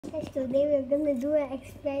Guys, today we're gonna do an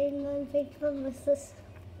experiment paper versus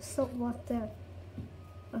soap water.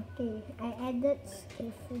 Okay, I added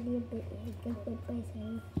carefully a bit because paper is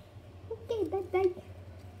heavy. Okay, bye.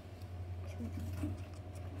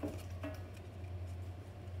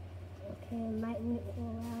 Okay, might wait for a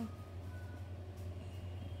while.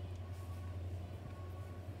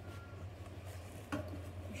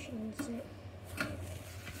 Push insert.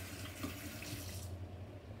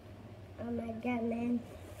 Oh my god, man.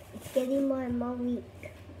 It's getting more and more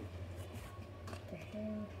weak. What the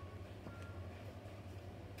hell?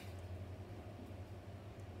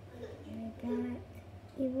 Oh my god.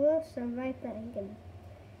 It will survive, but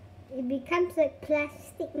it becomes like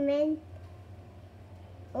plastic, man.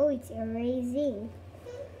 Oh, it's erasing.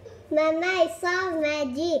 Mama, I saw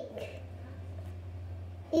magic.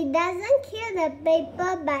 It doesn't kill the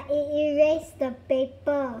paper, but it erases the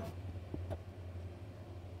paper.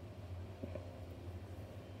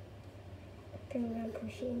 I'm gonna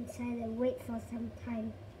push it inside and wait for some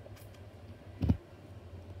time.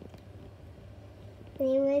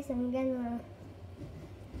 Anyways, I'm gonna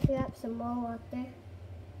fill up some more water.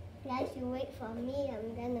 Guys, you wait for me.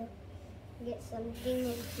 I'm gonna get something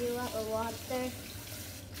and fill up the water.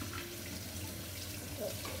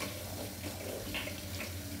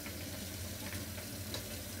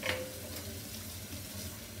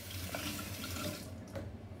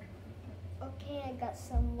 Okay, I got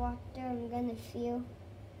some water. I'm gonna fill.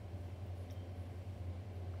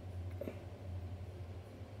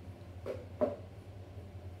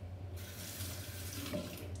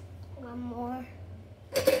 One more.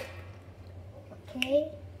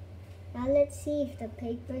 Okay. Now let's see if the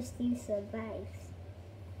paper still survives.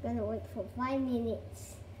 I'm gonna wait for 5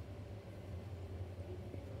 minutes.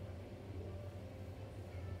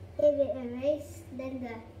 If it erases, then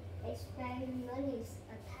the experiment is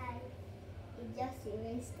a tie. It just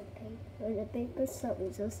erased the paper. The paper soap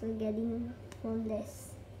is also getting more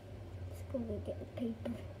less. Let's go and get the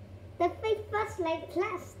paper. The paper's like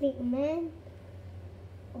plastic, man.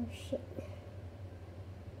 Oh shit.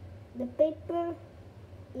 The paper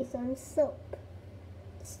is on soap.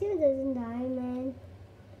 It still doesn't die, man.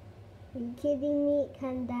 Are you kidding me? It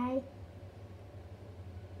can't die.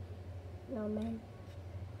 No, man.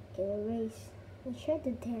 Okay, erase. I tried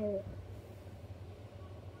to tear it.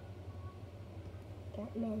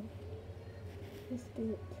 God, man. Let's do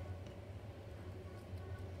it.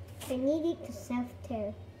 I need it to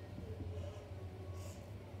self-tear.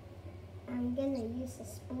 I'm gonna use a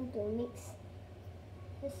spoon to mix.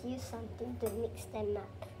 Let's use something to mix them up.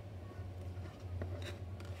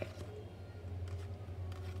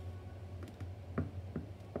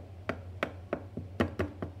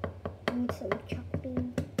 Need some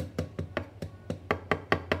chopping.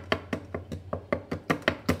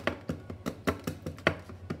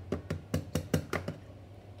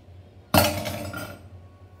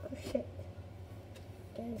 Oh shit.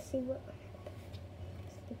 Gotta see what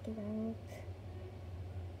happens. Stick it out.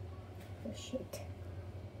 Oh shit.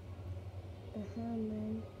 The hell,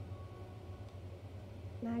 man.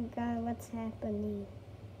 My god, what's happening?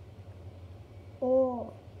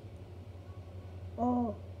 Oh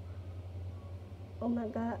my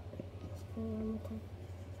god. Let's do it one more time.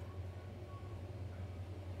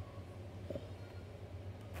 Let's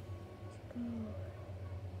go.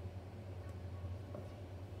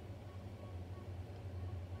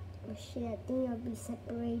 Oh shit, I think I'll be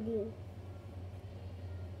separating.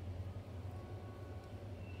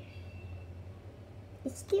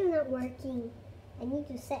 It's still not working. I need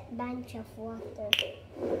to set bunch of water.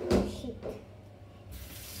 Oh shit.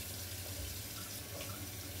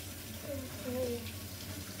 Okay.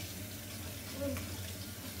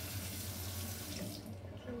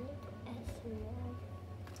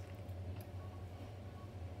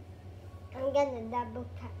 I'm gonna double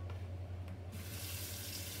tap.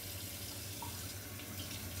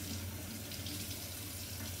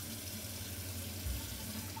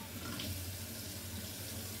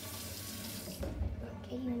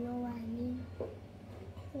 Okay, you know what I mean.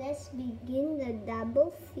 Let's begin the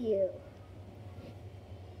double fill.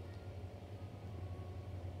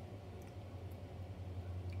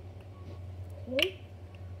 Okay,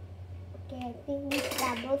 I think these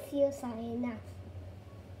double fills are enough.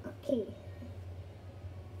 Okay.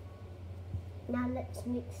 Now let's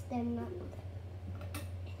mix them up.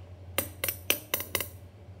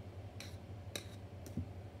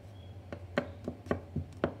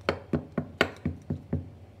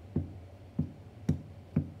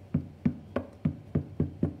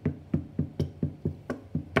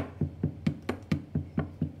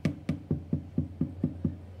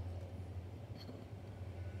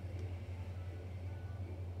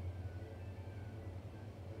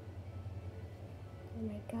 Oh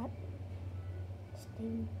my god.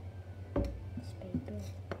 Stain this paper.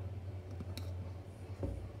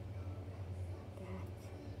 God.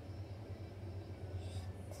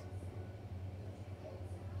 Shit.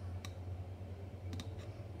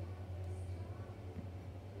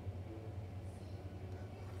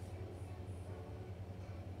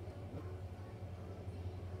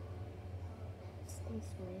 It's this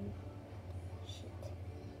one. Shit.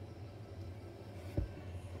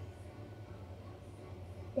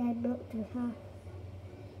 That broke to half.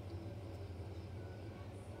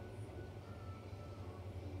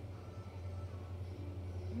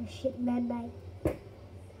 Oh shit, bye bye.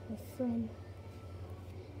 My friend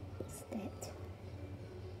is dead.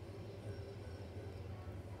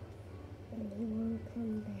 And he won't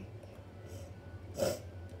come back.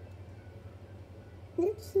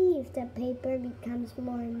 Let's see if the paper becomes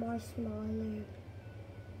more and more smaller.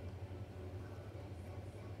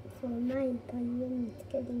 For my opinion, it's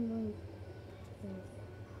getting more.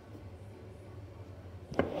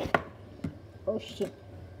 Oh shit.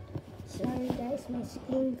 Sorry guys, my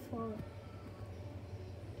screen fall.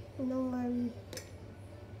 No worry.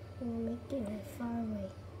 We'll make it far away.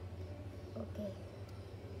 Okay.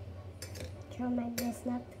 Try my best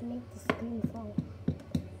not to make the screen fall.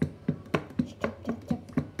 Chop, chop, chop.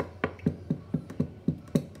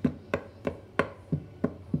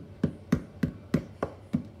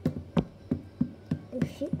 Oh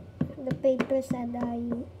shit. The papers are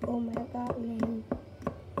dying. Oh my god, man.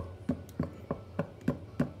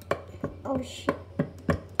 Oh shit.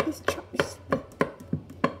 This chop is split.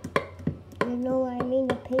 You know what I mean?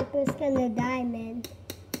 The paper's gonna die, man.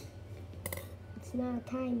 It's not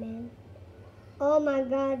time, man. Oh my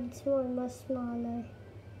god, it's more and more smaller.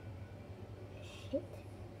 Shit.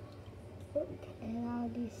 Look at all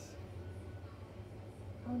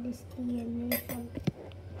this DNA from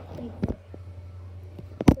paper.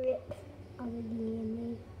 Rip. All the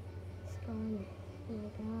DNA is gone. Oh my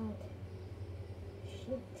god.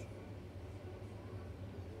 Shit.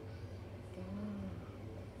 God.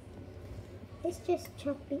 Let's just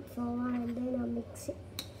chop it for a while and then I'll mix it.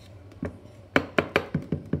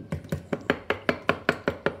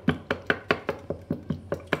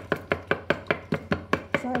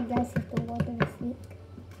 Sorry guys if the water is leak.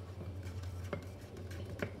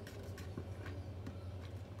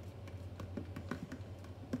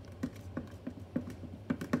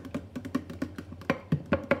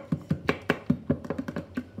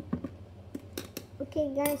 Okay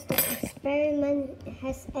guys, the experiment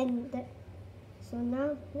has ended. So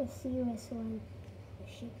now let's see US one. Oh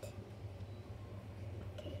shit.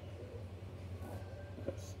 Okay.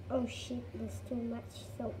 Oh shit, there's too much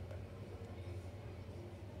soap.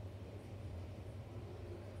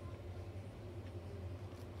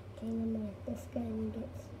 Okay, no more. Let's go and get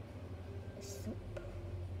the soap.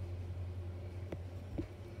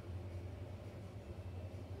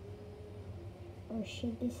 Oh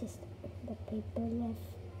shit, this is the paper left.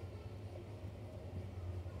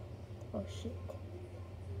 Oh shit.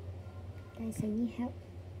 Guys, I need help.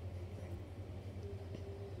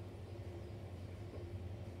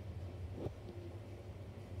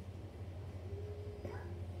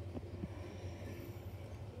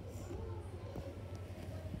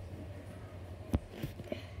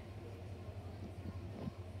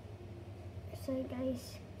 Sorry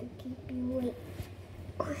guys to keep you wait.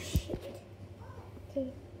 Oh shit.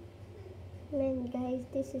 Okay. Man guys,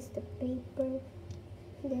 this is the paper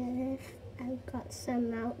that I got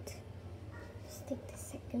some out. Just take the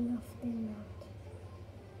second of them out.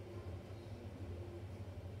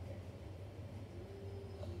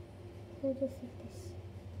 So just like this.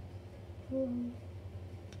 Come on.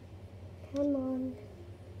 Come on.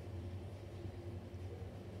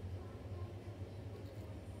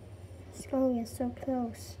 Let's go, we're so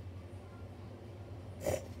close.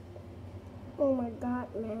 Oh my god,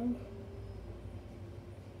 man.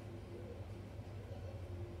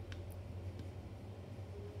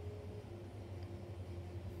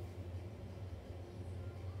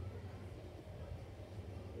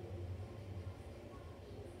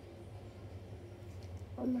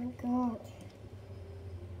 Oh my god.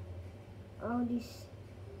 All this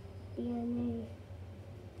DNA.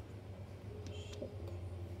 Shit.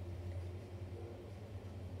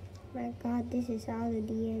 My god, this is all the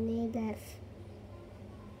DNA left.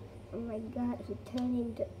 Oh my god, he turned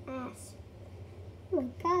into ash. Oh my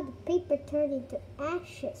god, the paper turned into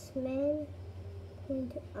ashes, man.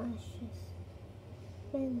 Turned into ashes.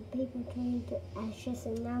 Man, the paper turned into ashes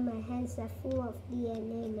and now my hands are full of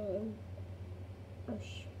DNA, man. Oh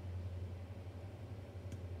shit.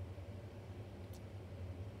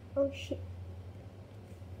 Oh shit.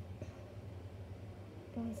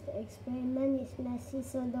 guys, the experiment is messy,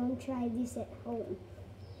 so don't try this at home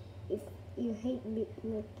if you hate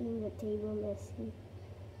making the table messy.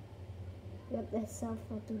 Yep, that's all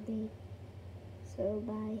for today. So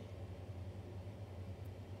bye.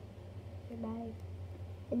 Goodbye.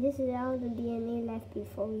 And this is all the DNA left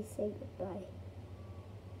before we say goodbye.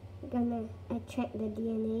 We're gonna check the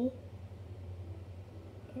DNA.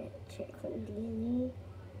 Okay, check for the DNA.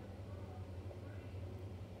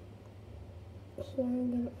 Here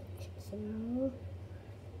I'm gonna check some more.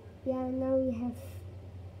 Yeah, now we have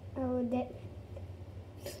our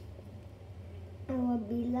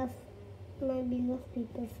my beloved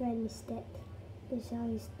Peter friend is dead. This is all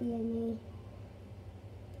his DNA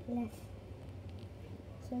left.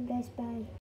 So guys, bye.